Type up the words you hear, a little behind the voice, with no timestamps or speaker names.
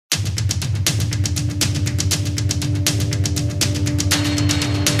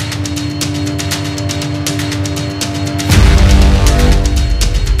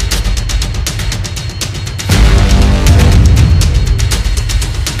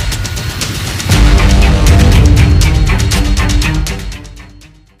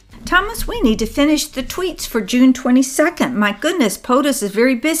Thomas, we need to finish the tweets for June 22nd. My goodness, POTUS is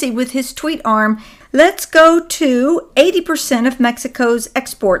very busy with his tweet arm. Let's go to 80% of Mexico's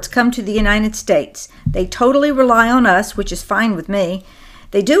exports come to the United States. They totally rely on us, which is fine with me.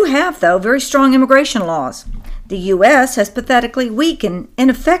 They do have, though, very strong immigration laws. The U.S. has pathetically weak and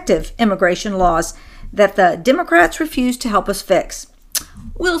ineffective immigration laws that the Democrats refuse to help us fix.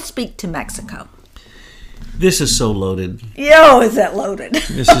 We'll speak to Mexico. This is so loaded. Yo, is that loaded?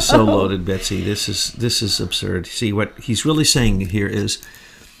 This is so loaded, Betsy. This is absurd. See, what he's really saying here is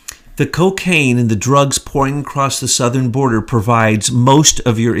the cocaine and the drugs pouring across the southern border provides most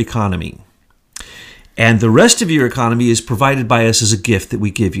of your economy. And the rest of your economy is provided by us as a gift that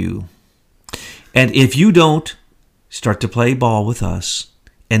we give you. And if you don't start to play ball with us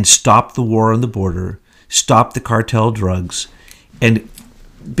and stop the war on the border, stop the cartel drugs, and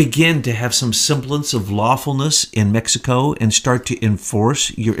begin to have some semblance of lawfulness in Mexico and start to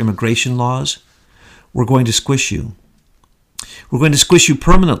enforce your immigration laws, we're going to squish you. We're going to squish you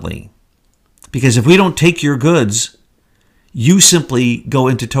permanently. Because if we don't take your goods, you simply go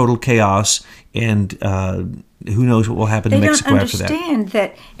into total chaos, and who knows what will happen in Mexico after that. They don't understand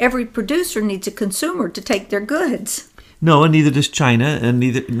that every producer needs a consumer to take their goods. No, and neither does China, and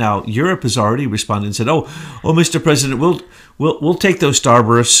neither now Europe has already responded and said, "Oh, Mr. President, we'll take those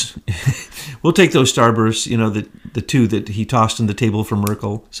starbursts, we'll take those starbursts. You know, the two that he tossed on the table for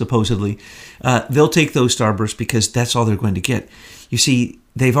Merkel, supposedly, they'll take those starbursts because that's all they're going to get. You see,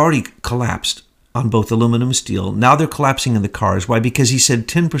 they've already collapsed on both aluminum and steel. Now they're collapsing in the cars. Why? Because he said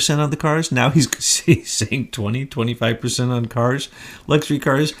 10% on the cars. Now he's saying 20, 25% on cars, luxury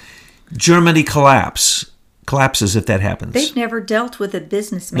cars. Germany collapses if that happens. They've never dealt with a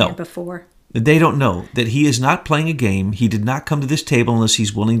businessman before. They don't know that he is not playing a game. He did not come to this table unless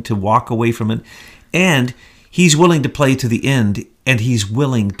he's willing to walk away from it. And he's willing to play to the end, and he's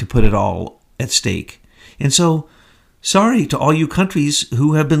willing to put it all at stake. And so, sorry to all you countries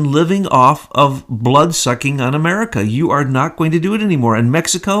who have been living off of blood-sucking on America. You are not going to do it anymore. And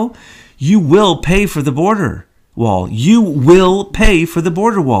Mexico, you will pay for the border wall. You will pay for the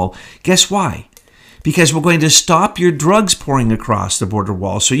border wall. Guess why? Because we're going to stop your drugs pouring across the border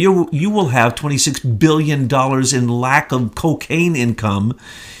wall. So you will have $26 billion in lack of cocaine income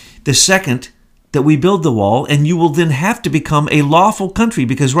the second that we build the wall, and you will then have to become a lawful country,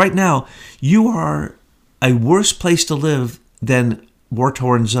 because right now you are a worse place to live than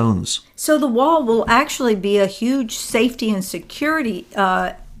war-torn zones. So the wall will actually be a huge safety and security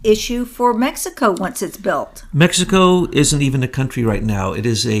issue for Mexico once it's built. Mexico isn't even a country right now. It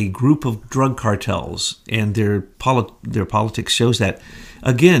is a group of drug cartels, and their politics shows that.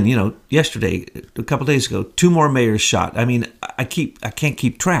 Again, yesterday, a couple days ago, 2 more mayors shot. I mean, I can't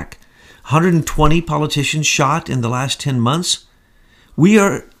keep track. 120 politicians shot in the last 10 months. We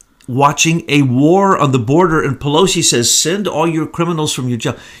are watching a war on the border, and Pelosi says, send all your criminals from your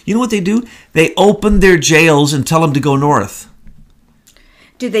jail. You know what they do? They open their jails and tell them to go north.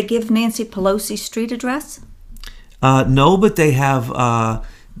 Do they give Nancy Pelosi street address? No, but they have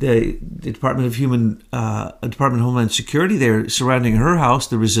the Department of Homeland Security. They're surrounding her house,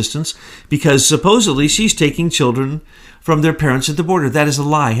 the resistance, because supposedly she's taking children from their parents at the border. That is a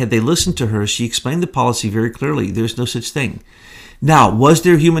lie. Had they listened to her, she explained the policy very clearly. There's no such thing. Now, was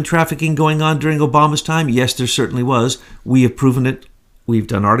there human trafficking going on during Obama's time? Yes, there certainly was. We have proven it. We've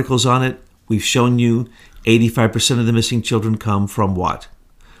done articles on it. We've shown you 85% of the missing children come from what?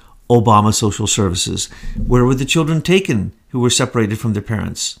 Obama Social Services. Where were the children taken who were separated from their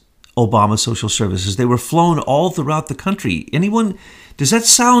parents? Obama Social Services. They were flown all throughout the country. Anyone, does that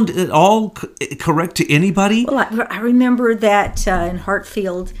sound at all correct to anybody? Well, I remember that in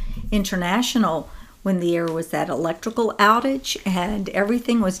Hartfield International, when there was that electrical outage and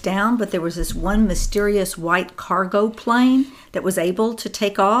everything was down, but there was this one mysterious white cargo plane that was able to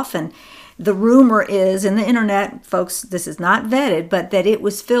take off, and the rumor is, in the internet, folks, this is not vetted, but that it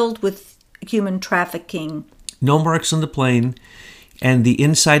was filled with human trafficking. No marks on the plane, and the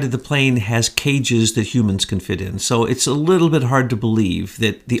inside of the plane has cages that humans can fit in. So it's a little bit hard to believe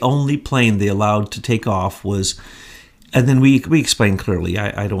that the only plane they allowed to take off was... And then we explain clearly,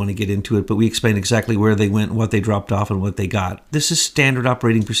 I don't want to get into it, but we explain exactly where they went, what they dropped off, and what they got. This is standard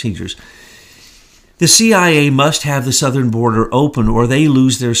operating procedures. The CIA must have the southern border open, or they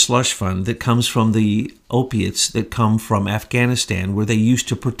lose their slush fund that comes from the opiates that come from Afghanistan, where they used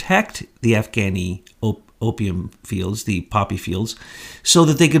to protect the Afghani opium fields, the poppy fields, so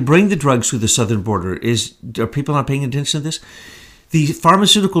that they could bring the drugs through the southern border. Are people not paying attention to this? The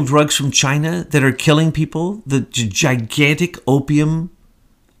pharmaceutical drugs from China that are killing people, the gigantic opioid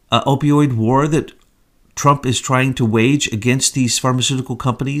war that Trump is trying to wage against these pharmaceutical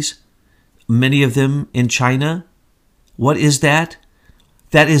companies many of them in China. What is that?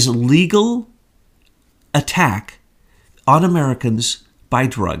 That is legal attack on Americans by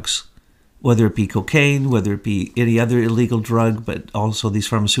drugs, whether it be cocaine, whether it be any other illegal drug, but also these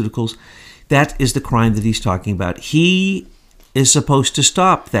pharmaceuticals. That is the crime that he's talking about. He is supposed to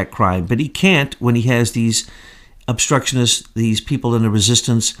stop that crime, but he can't when he has these obstructionists, these people in the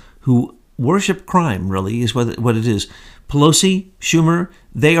resistance who worship crime, really, is what it is. Pelosi, Schumer,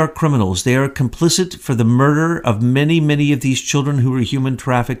 they are criminals. They are complicit for the murder of many, many of these children who were human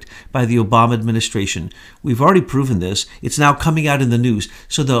trafficked by the Obama administration. We've already proven this. It's now coming out in the news.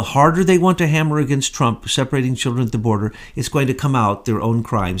 So the harder they want to hammer against Trump, separating children at the border, it's going to come out their own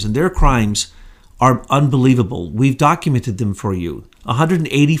crimes. And their crimes are unbelievable. We've documented them for you.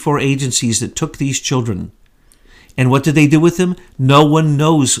 184 agencies that took these children. And what did they do with them? No one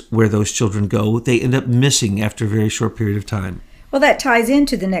knows where those children go. They end up missing after a very short period of time. Well, that ties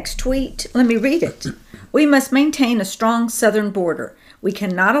into the next tweet. Let me read it. We must maintain a strong southern border. We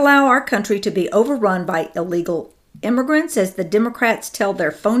cannot allow our country to be overrun by illegal immigrants as the Democrats tell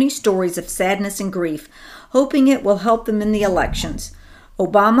their phony stories of sadness and grief, hoping it will help them in the elections.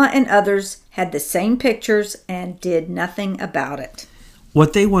 Obama and others had the same pictures and did nothing about it.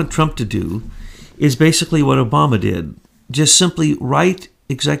 What they want Trump to do is basically what Obama did. Just simply write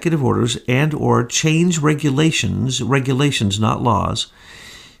executive orders and or change regulations, not laws,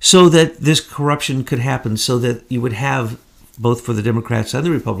 so that this corruption could happen, so that you would have, both for the Democrats and the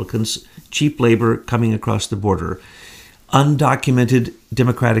Republicans, cheap labor coming across the border, undocumented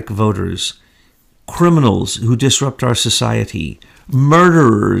Democratic voters, criminals who disrupt our society,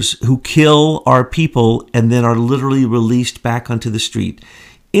 murderers who kill our people and then are literally released back onto the street.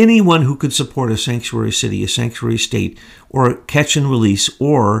 Anyone who could support a sanctuary city, a sanctuary state, or catch and release,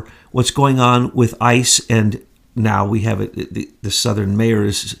 or what's going on with ICE, and now we have the southern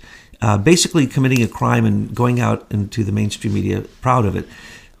mayors basically committing a crime and going out into the mainstream media proud of it.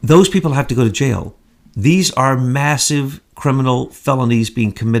 Those people have to go to jail. These are massive criminal felonies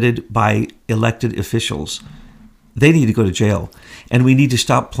being committed by elected officials. They need to go to jail. And we need to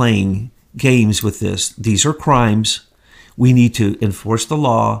stop playing games with this. These are crimes. We need to enforce the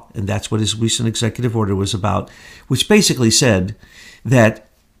law, and that's what his recent executive order was about, which basically said that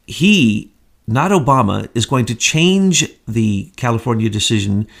he, not Obama, is going to change the California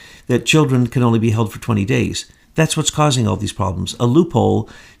decision that children can only be held for 20 days. That's what's causing all these problems. A loophole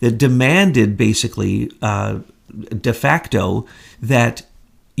that demanded basically de facto that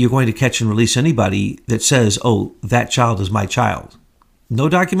you're going to catch and release anybody that says, oh, that child is my child. No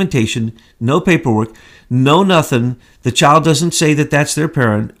documentation, no paperwork, no nothing. The child doesn't say that that's their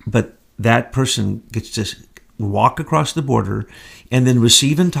parent, but that person gets to walk across the border and then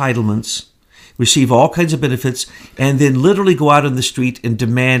receive entitlements, receive all kinds of benefits, and then literally go out on the street and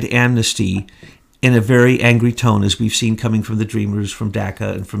demand amnesty in a very angry tone, as we've seen coming from the Dreamers, from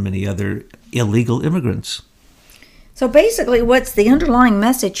DACA, and from many other illegal immigrants. So basically, what's the underlying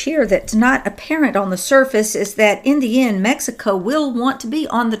message here that's not apparent on the surface is that in the end, Mexico will want to be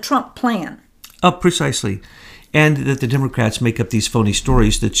on the Trump plan. Precisely. And that the Democrats make up these phony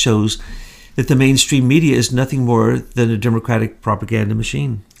stories that shows that the mainstream media is nothing more than a Democratic propaganda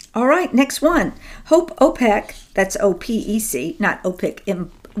machine. All right, next one. Hope OPEC, that's OPEC, not OPEC,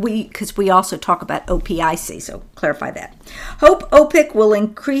 because we also talk about OPIC, so clarify that. Hope OPEC will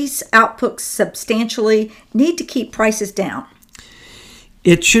increase output substantially, need to keep prices down.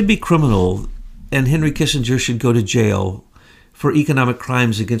 It should be criminal, and Henry Kissinger should go to jail for economic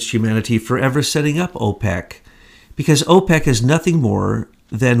crimes against humanity for ever setting up OPEC, because OPEC is nothing more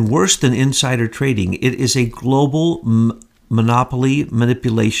than worse than insider trading. It is a global monopoly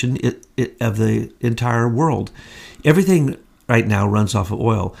manipulation of the entire world. Everything right now runs off of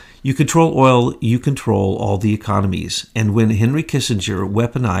oil. You control oil, you control all the economies. And when Henry Kissinger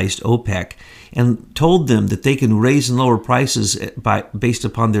weaponized OPEC and told them that they can raise and lower prices based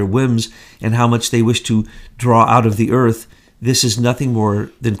upon their whims and how much they wish to draw out of the earth, this is nothing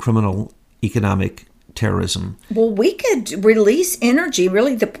more than criminal economic terrorism. Well, we could release energy.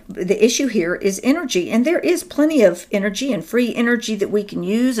 Really, the issue here is energy. And there is plenty of energy and free energy that we can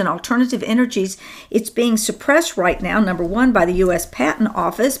use, and alternative energies. It's being suppressed right now, number one, by the U.S. Patent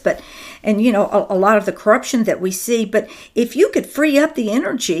Office, and a lot of the corruption that we see. But if you could free up the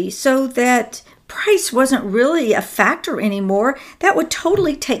energy so that price wasn't really a factor anymore, that would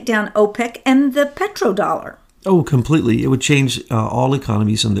totally take down OPEC and the petrodollar. Oh, completely. It would change all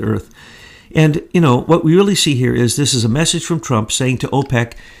economies on the earth. And, what we really see here is this is a message from Trump saying to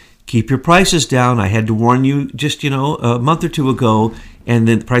OPEC, keep your prices down. I had to warn you just, a month or two ago, and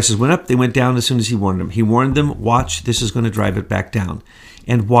then the prices went up. They went down as soon as he warned them. He warned them, watch, this is going to drive it back down.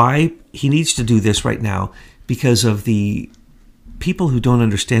 And why he needs to do this right now? Because of the people who don't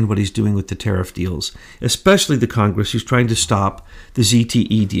understand what he's doing with the tariff deals, especially the Congress who's trying to stop the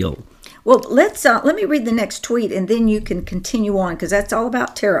ZTE deal. Well, let me read the next tweet and then you can continue on because that's all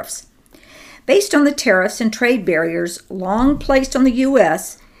about tariffs. Based on the tariffs and trade barriers long placed on the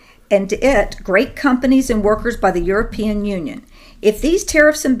U.S. and great companies and workers by the European Union, if these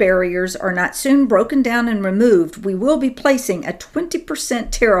tariffs and barriers are not soon broken down and removed, we will be placing a 20%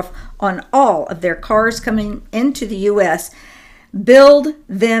 tariff on all of their cars coming into the U.S. Build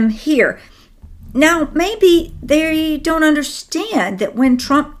them here. Now, maybe they don't understand that when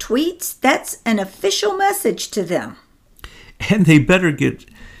Trump tweets, that's an official message to them. And they better get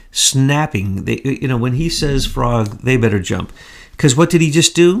snapping. When he says frog, they better jump. Because what did he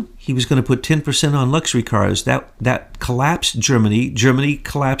just do? He was going to put 10% on luxury cars. That collapsed Germany. Germany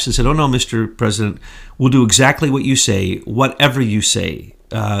collapsed and said, oh no, Mr. President, we'll do exactly what you say, whatever you say.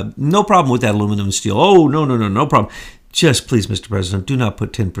 No problem with that aluminum and steel. Oh, no problem. Just please, Mr. President, do not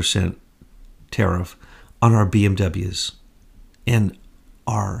put 10% tariff on our BMWs and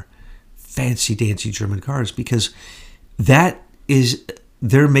our fancy-dancy German cars, because that is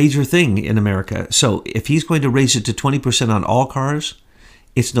their major thing in America. So if he's going to raise it to 20% on all cars,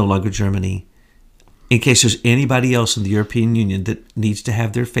 it's no longer Germany. In case there's anybody else in the European Union that needs to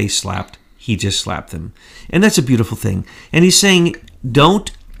have their face slapped, he just slapped them. And that's a beautiful thing. And he's saying,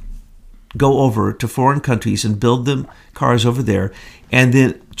 don't go over to foreign countries and build them cars over there and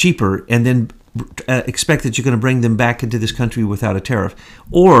then cheaper and then expect that you're going to bring them back into this country without a tariff,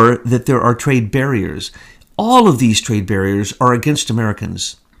 or that there are trade barriers. All of these trade barriers are against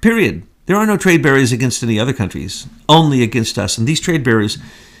Americans, period. There are no trade barriers against any other countries, only against us. And these trade barriers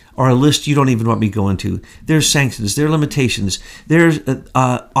are a list you don't even want me to go into. There's sanctions, there are limitations, there's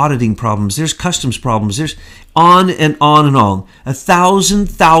auditing problems, there's customs problems, there's on and on and on.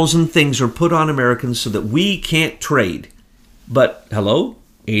 1,000 things are put on Americans so that we can't trade. But, hello,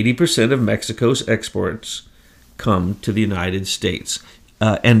 80% of Mexico's exports come to the United States.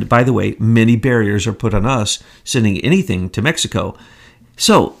 And by the way, many barriers are put on us sending anything to Mexico.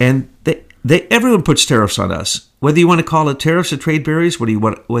 So, and everyone puts tariffs on us. Whether you want to call it tariffs or trade barriers, whether you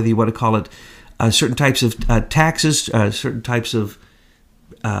want to call it certain types of taxes, certain types of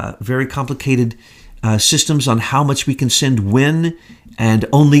very complicated systems on how much we can send when, and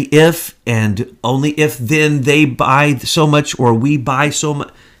only if then they buy so much or we buy so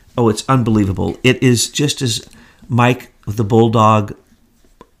much. Oh, it's unbelievable. It is just as Mike the Bulldog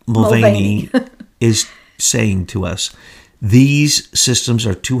Mulvaney is saying to us. These systems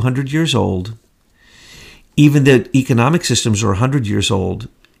are 200 years old. Even the economic systems are 100 years old,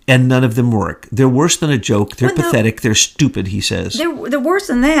 and none of them work. They're worse than a joke. They're pathetic. They're stupid, he says. They're worse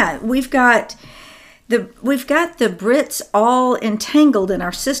than that. We've got the Brits all entangled in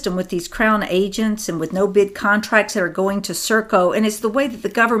our system with these crown agents and with no-bid contracts that are going to Serco. And it's the way that the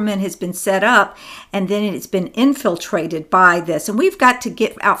government has been set up, and then it's been infiltrated by this. And we've got to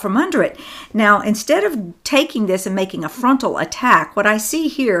get out from under it. Now, instead of taking this and making a frontal attack, what I see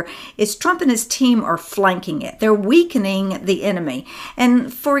here is Trump and his team are flanking it. They're weakening the enemy.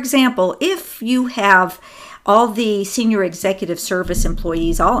 And, for example, if you have all the senior executive service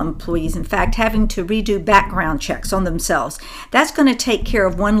employees, all employees, in fact, having to redo background checks on themselves, that's going to take care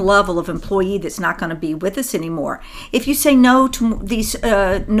of one level of employee that's not going to be with us anymore. If you say no to these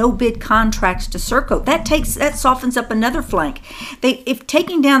no-bid contracts to Serco, that softens up another flank. If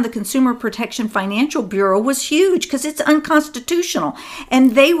taking down the Consumer Protection Financial Bureau was huge because it's unconstitutional,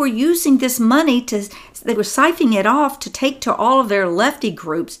 and they were using this money they were siphoning it off to take to all of their lefty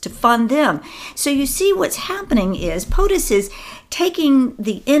groups to fund them. So you see what's happening is POTUS is taking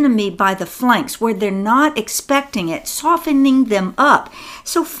the enemy by the flanks where they're not expecting it, softening them up.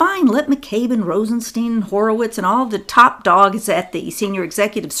 So fine, let McCabe and Rosenstein and Horowitz and all the top dogs at the senior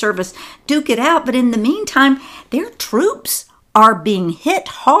executive service duke it out. But in the meantime, their troops are being hit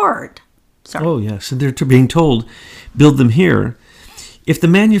hard. Sorry. Oh, yes. And they're being told, build them here. If the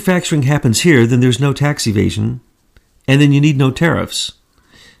manufacturing happens here, then there's no tax evasion, and then you need no tariffs.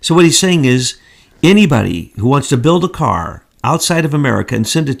 So what he's saying is, anybody who wants to build a car outside of America and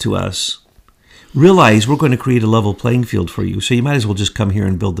send it to us, realize we're going to create a level playing field for you, so you might as well just come here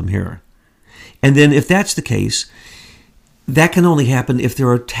and build them here. And then if that's the case, that can only happen if there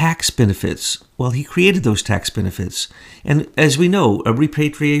are tax benefits. Well, he created those tax benefits. And as we know, a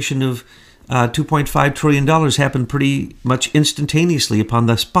repatriation of $2.5 trillion happened pretty much instantaneously upon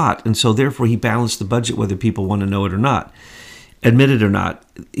the spot. And so therefore he balanced the budget, whether people want to know it or not, admit it or not.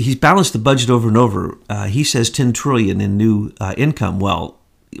 He's balanced the budget over and over. He says $10 trillion in new income. Well,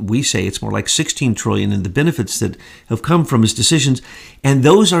 we say it's more like 16 trillion in the benefits that have come from his decisions. And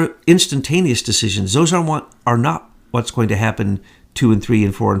those are instantaneous decisions. Those are not what's going to happen 2 and 3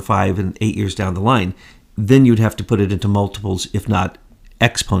 and 4 and 5 and 8 years down the line. Then you'd have to put it into multiples, if not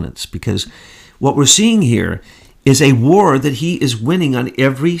exponents, because what we're seeing here is a war that he is winning on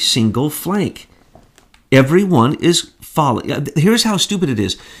every single flank. Everyone is following. Here's how stupid it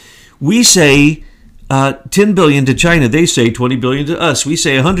is. We say 10 billion to China. They say 20 billion to us. We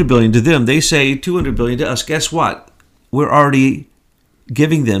say 100 billion to them. They say 200 billion to us. Guess what? We're already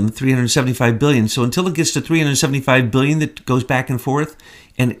giving them 375 billion. So until it gets to 375 billion that goes back and forth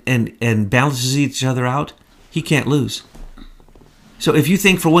and balances each other out, he can't lose. So if you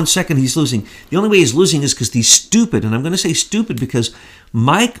think for 1 second he's losing, the only way he's losing is because he's stupid. And I'm going to say stupid because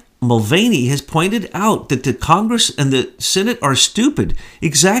Mike Mulvaney has pointed out that the Congress and the Senate are stupid,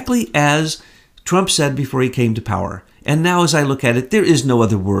 exactly as Trump said before he came to power. And now as I look at it, there is no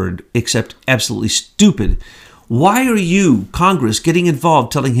other word except absolutely stupid. Why are you, Congress, getting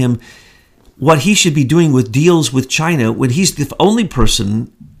involved telling him what he should be doing with deals with China when he's the only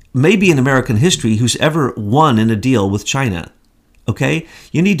person, maybe in American history, who's ever won in a deal with China? Okay?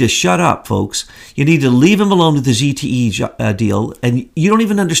 You need to shut up, folks. You need to leave him alone with the ZTE deal, and you don't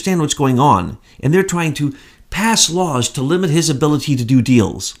even understand what's going on. And they're trying to pass laws to limit his ability to do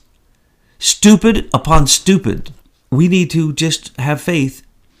deals. Stupid upon stupid. We need to just have faith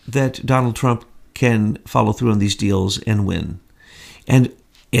that Donald Trump can follow through on these deals and win. And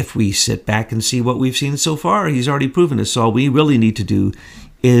if we sit back and see what we've seen so far, he's already proven us. So all we really need to do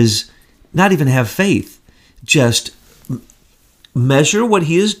is not even have faith, just measure what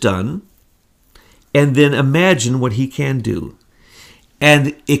he has done and then imagine what he can do.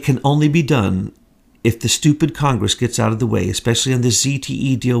 And it can only be done if the stupid Congress gets out of the way, especially on this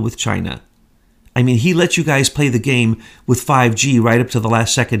ZTE deal with China. I mean, he let you guys play the game with 5G right up to the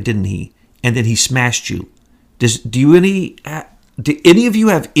last second, didn't he? And then he smashed you. Do any of you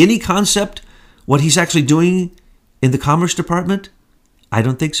have any concept what he's actually doing in the Commerce Department? I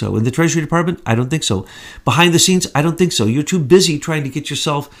don't think so. In the Treasury Department? I don't think so. Behind the scenes? I don't think so. You're too busy trying to get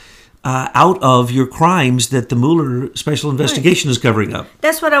yourself out of your crimes that the Mueller special investigation is covering up.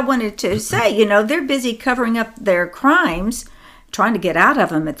 That's what I wanted to say. You know, they're busy covering up their crimes, trying to get out of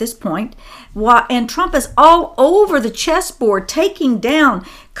them at this point. And Trump is all over the chessboard, taking down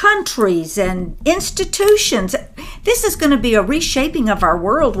countries and institutions. This is going to be a reshaping of our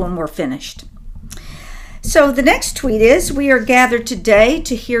world when we're finished. So the next tweet is, we are gathered today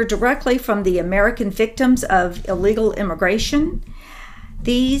to hear directly from the American victims of illegal immigration.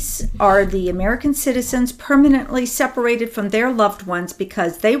 These are the American citizens permanently separated from their loved ones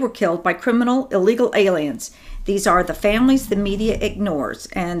because they were killed by criminal illegal aliens. These are the families the media ignores.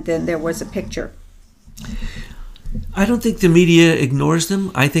 And then there was a picture. I don't think the media ignores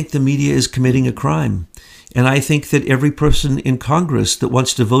them. I think the media is committing a crime. And I think that every person in Congress that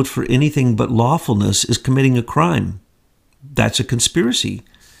wants to vote for anything but lawfulness is committing a crime. That's a conspiracy.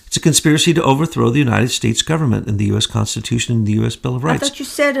 It's a conspiracy to overthrow the United States government and the U.S. Constitution and the U.S. Bill of Rights. I thought you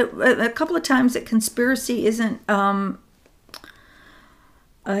said a couple of times that conspiracy isn't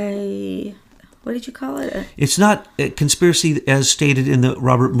what did you call it? It's not a conspiracy as stated in the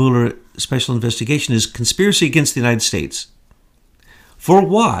Robert Mueller special investigation. Is conspiracy against the United States. For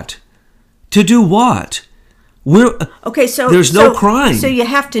what? To do what? There's no crime. So you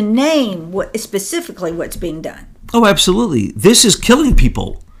have to name specifically what's being done. Oh, absolutely. This is killing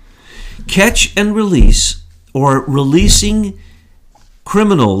people. Catch and release, or releasing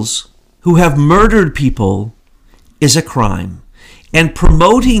criminals who have murdered people, is a crime. And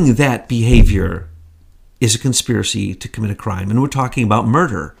promoting that behavior is a conspiracy to commit a crime. And we're talking about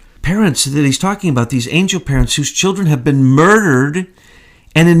murder. Parents that he's talking about, these angel parents whose children have been murdered,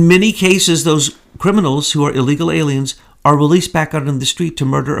 and in many cases, those criminals who are illegal aliens are released back out on the street to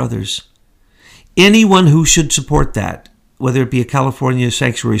murder others. Anyone who should support that, whether it be a California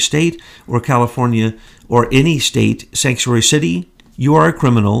sanctuary state or California or any state sanctuary city, you are a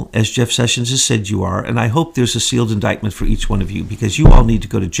criminal, as Jeff Sessions has said you are, and I hope there's a sealed indictment for each one of you, because you all need to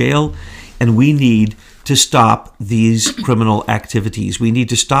go to jail, and we need to stop these criminal activities. We need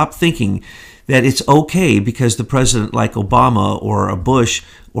to stop thinking that it's okay because the president like Obama or a Bush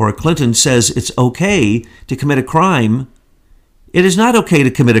or a Clinton says it's okay to commit a crime. It is not okay to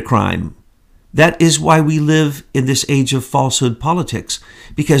commit a crime. That is why we live in this age of falsehood politics,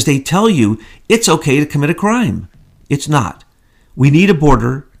 because they tell you it's okay to commit a crime. It's not. We need a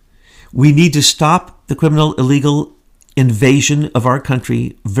border. We need to stop the criminal illegal invasion of our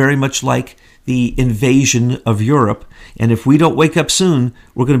country, very much like the invasion of Europe. And if we don't wake up soon,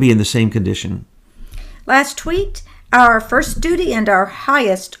 we're going to be in the same condition. Last tweet, Our first duty and our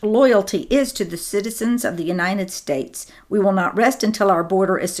highest loyalty is to the citizens of the United States. We will not rest until our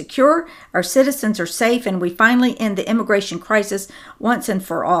border is secure, our citizens are safe, and we finally end the immigration crisis once and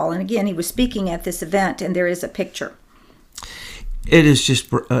for all. And again, he was speaking at this event, and there is a picture. It is just,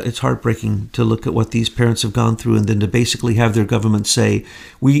 it's heartbreaking to look at what these parents have gone through and then to basically have their government say,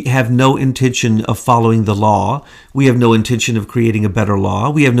 we have no intention of following the law. We have no intention of creating a better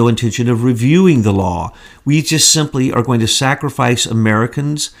law. We have no intention of reviewing the law. We just simply are going to sacrifice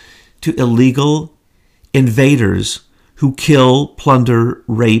Americans to illegal invaders who kill, plunder,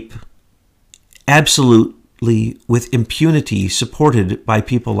 rape, absolutely with impunity, supported by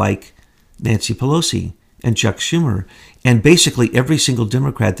people like Nancy Pelosi and Chuck Schumer, and basically every single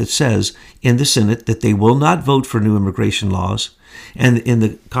Democrat that says in the Senate that they will not vote for new immigration laws, and in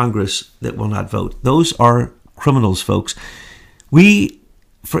the Congress that will not vote. Those are criminals, folks. We,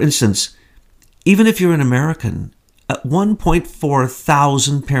 for instance, even if you're an American, 1.4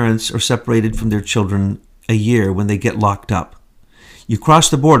 thousand parents are separated from their children a year when they get locked up. You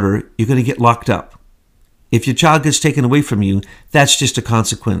cross the border, you're going to get locked up. If your child gets taken away from you, that's just a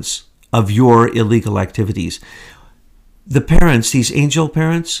consequence of your illegal activities. The parents, these angel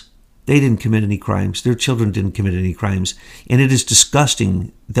parents, they didn't commit any crimes. Their children didn't commit any crimes. And it is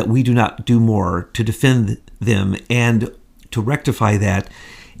disgusting that we do not do more to defend them and to rectify that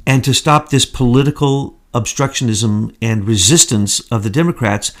and to stop this political obstructionism and resistance of the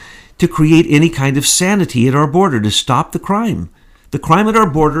Democrats to create any kind of sanity at our border, to stop the crime. The crime at our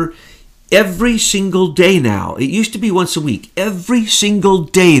border every single day now. It used to be once a week. Every single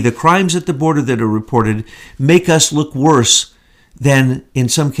day, the crimes at the border that are reported make us look worse than, in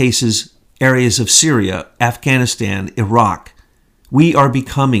some cases, areas of Syria, Afghanistan, Iraq. We are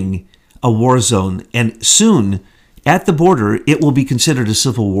becoming a war zone, and soon, at the border, it will be considered a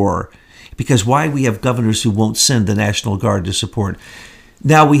civil war. Because why? We have governors who won't send the National Guard to support.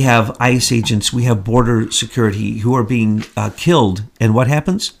 Now we have ICE agents, we have border security who are being killed, and what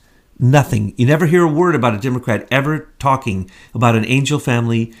happens? Nothing. You never hear a word about a Democrat ever talking about an angel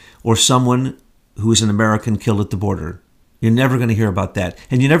family or someone who is an American killed at the border. You're never going to hear about that.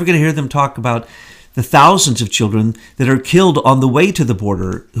 And you're never going to hear them talk about the thousands of children that are killed on the way to the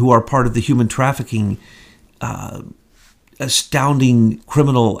border who are part of the human trafficking, astounding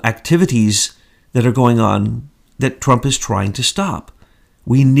criminal activities that are going on that Trump is trying to stop.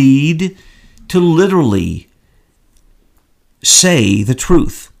 We need to literally say the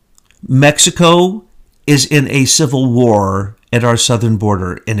truth. Mexico is in a civil war at our southern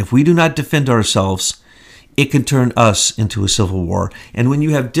border, and if we do not defend ourselves, it can turn us into a civil war. And when you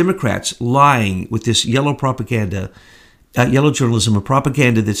have Democrats lying with this yellow propaganda, yellow journalism, a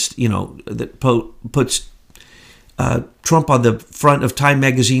propaganda that's, that puts Trump on the front of Time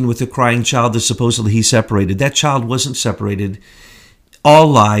magazine with a crying child that supposedly he separated. That child wasn't separated. All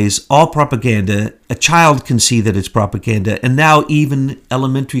lies, all propaganda. A child can see that it's propaganda. And now even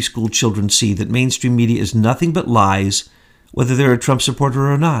elementary school children see that mainstream media is nothing but lies, whether they're a Trump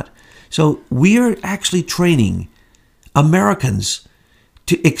supporter or not. So we are actually training Americans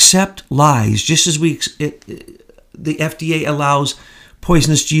to accept lies, just as the FDA allows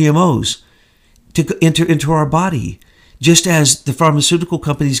poisonous GMOs to enter into our body, just as the pharmaceutical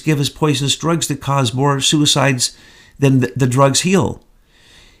companies give us poisonous drugs that cause more suicides than the drugs heal.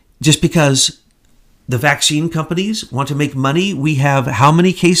 Just because the vaccine companies want to make money, we have how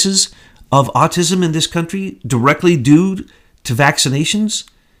many cases of autism in this country directly due to vaccinations?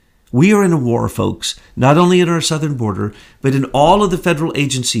 We are in a war, folks, not only at our southern border, but in all of the federal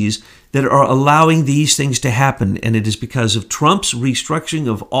agencies that are allowing these things to happen. And it is because of Trump's restructuring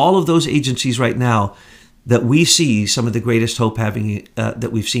of all of those agencies right now that we see some of the greatest hope that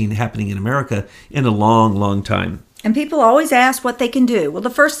we've seen happening in America in a long, long time. And people always ask what they can do. Well,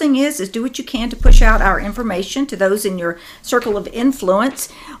 the first thing is do what you can to push out our information to those in your circle of influence.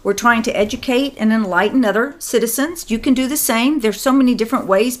 We're trying to educate and enlighten other citizens. You can do the same. There's so many different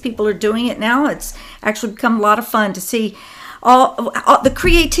ways people are doing it now. It's actually become a lot of fun to see all the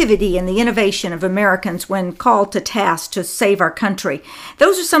creativity and the innovation of Americans when called to task to save our country.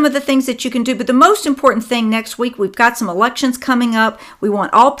 Those are some of the things that you can do. But the most important thing next week, we've got some elections coming up. We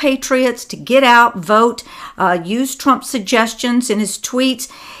want all patriots to get out, vote, use Trump's suggestions in his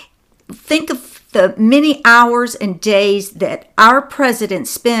tweets. Think of the many hours and days that our president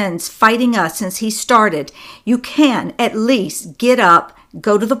spends fighting us since he started. You can at least get up,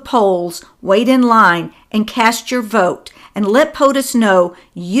 go to the polls, wait in line, and cast your vote. And let POTUS know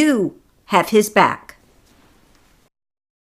you have his back.